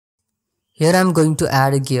Here I am going to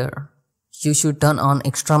add a gear. You should turn on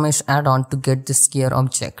extra mesh add-on to get this gear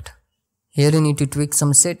object. Here you need to tweak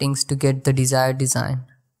some settings to get the desired design.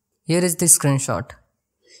 Here is the screenshot.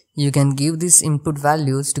 You can give these input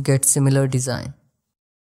values to get similar design.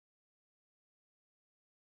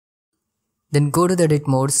 Then go to the edit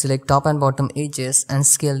mode, select top and bottom edges and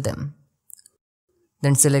scale them.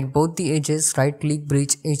 Then select both the edges, right click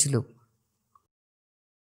bridge edge loop.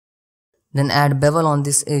 Then add bevel on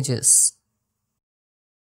these edges.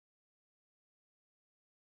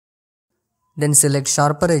 Then select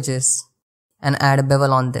sharper edges and add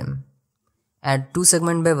bevel on them. Add 2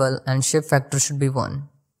 segment bevel and shape factor should be 1.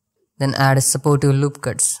 Then add supportive loop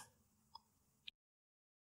cuts.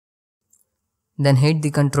 Then hit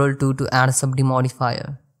the Ctrl 2 to add sub D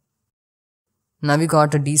modifier. Now we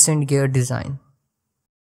got a decent gear design.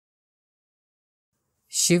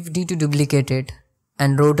 Shift D to duplicate it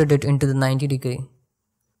and rotate it into the 90 degree.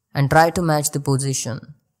 And try to match the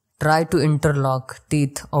position. Try to interlock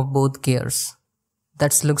teeth of both gears.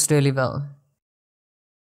 That looks really well.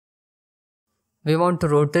 We want to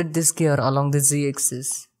rotate this gear along the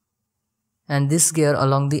Z-axis and this gear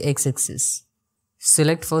along the X-axis.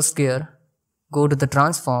 Select first gear. Go to the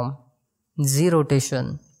transform, Z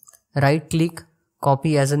rotation, right click,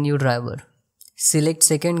 copy as a new driver. Select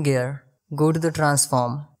second gear, go to the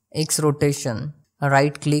transform, X rotation,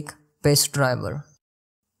 right click, paste driver.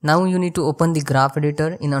 Now you need to open the graph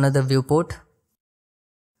editor in another viewport.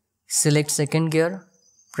 Select second gear,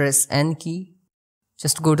 press N key,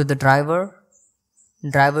 just go to the driver,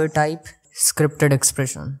 driver type, scripted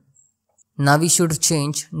expression. Now we should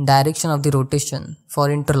change direction of the rotation for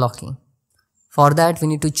interlocking. For that we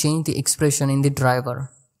need to change the expression in the driver.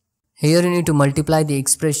 Here you need to multiply the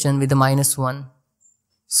expression with the -1.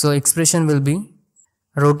 So expression will be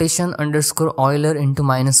rotation underscore Euler into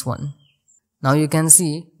 -1. Now you can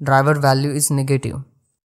see driver value is negative.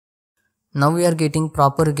 Now we are getting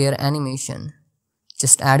proper gear animation.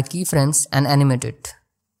 Just add keyframes and animate it.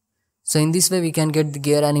 So in this way we can get the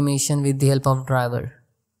gear animation with the help of driver.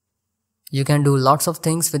 You can do lots of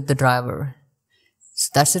things with the driver. So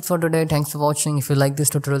that's it for today. Thanks for watching. If you like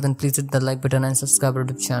this tutorial then please hit the like button and subscribe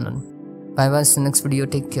to the channel. Bye bye, see you next video.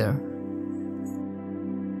 Take care.